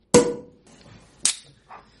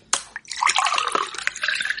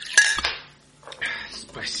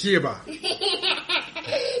Sheba.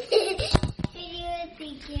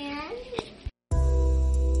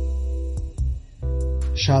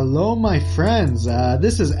 Shalom, my friends.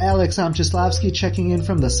 This is Alex Amchislavsky checking in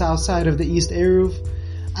from the south side of the East Eruv.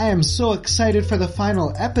 I am so excited for the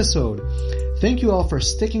final episode. Thank you all for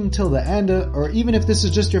sticking till the end, or even if this is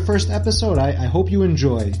just your first episode, I hope you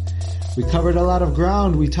enjoy. We covered a lot of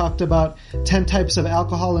ground. We talked about 10 types of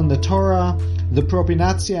alcohol in the Torah, the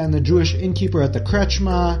propinatia and the Jewish innkeeper at the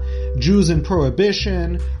Krechma, Jews in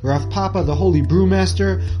Prohibition, Rav Papa, the holy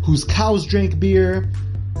brewmaster, whose cows drank beer.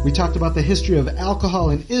 We talked about the history of alcohol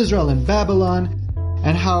in Israel and Babylon,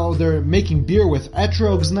 and how they're making beer with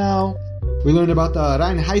etrogs now. We learned about the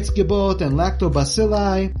Reinheitsgebot and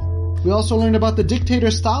lactobacilli. We also learned about the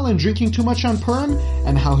dictator Stalin drinking too much on Purim,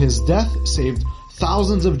 and how his death saved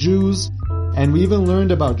thousands of Jews. And we even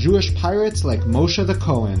learned about Jewish pirates like Moshe the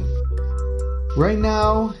Cohen. Right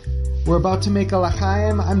now, we're about to make a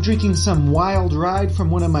l'chaim. I'm drinking some Wild Ride from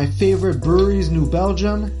one of my favorite breweries, New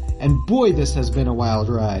Belgium. And boy, this has been a wild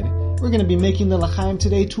ride. We're going to be making the l'chaim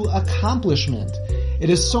today to accomplishment. It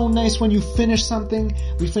is so nice when you finish something.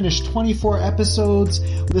 We finished 24 episodes,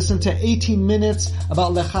 listen to 18 minutes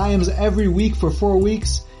about l'chaims every week for 4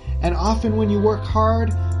 weeks. And often when you work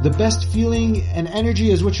hard, the best feeling and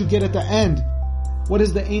energy is what you get at the end. What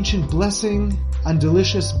is the ancient blessing on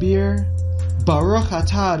delicious beer? Baruch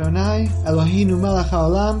atah Adonai, Eloheinu melech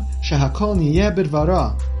haolam, shehakol niyeh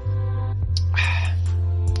b'dvaro.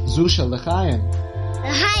 Zusha l'chaim.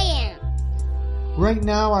 L'chaim. Right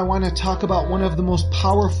now I want to talk about one of the most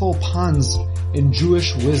powerful puns in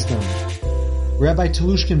Jewish wisdom. Rabbi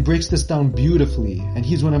Telushkin breaks this down beautifully, and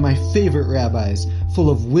he's one of my favorite rabbis,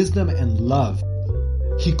 full of wisdom and love.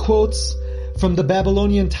 He quotes from the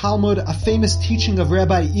Babylonian Talmud a famous teaching of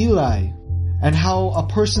Rabbi Eli, and how a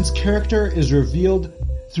person's character is revealed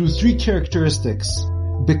through 3 characteristics: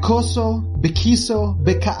 bekoso, bekiso,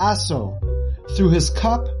 bekaaso, through his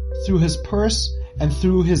cup, through his purse, and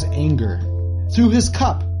through his anger. Through his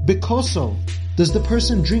cup, bekoso, does the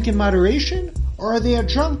person drink in moderation, or are they a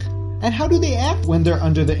drunk? And how do they act when they're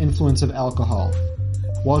under the influence of alcohol?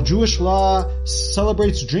 While Jewish law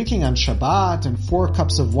celebrates drinking on Shabbat and 4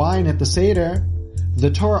 cups of wine at the Seder,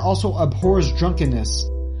 the Torah also abhors drunkenness.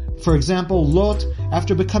 For example, Lot,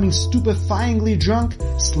 after becoming stupefyingly drunk,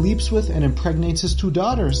 sleeps with and impregnates his 2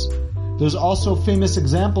 daughters. There's also famous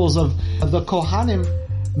examples of the Kohanim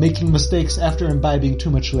making mistakes after imbibing too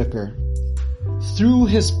much liquor. Through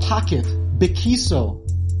his pocket, bekiso,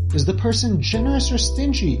 is the person generous or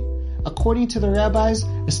stingy? According to the rabbis,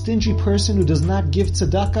 a stingy person who does not give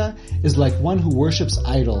tzedakah is like one who worships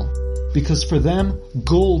idol, because for them,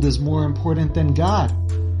 gold is more important than God.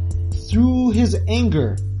 Through his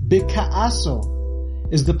anger, bekaaso,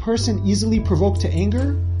 is the person easily provoked to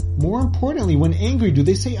anger? More importantly, when angry, do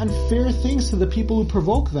they say unfair things to the people who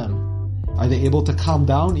provoke them? Are they able to calm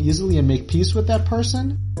down easily and make peace with that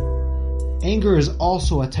person? Anger is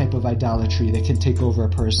also a type of idolatry that can take over a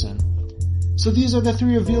person. So these are the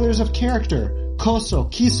 3 revealers of character: koso,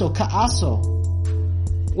 kiso, kaaso.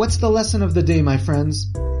 What's the lesson of the day, my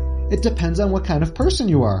friends? It depends on what kind of person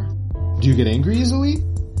you are. Do you get angry easily?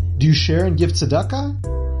 Do you share and give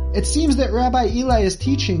tzedakah? It seems that Rabbi Eli is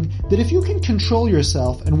teaching that if you can control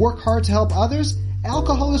yourself and work hard to help others,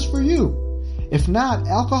 alcohol is for you. If not,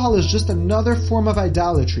 alcohol is just another form of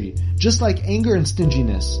idolatry, just like anger and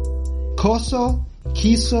stinginess. Koso,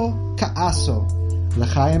 kiso, kaaso.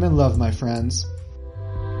 L'chaim and love, my friends.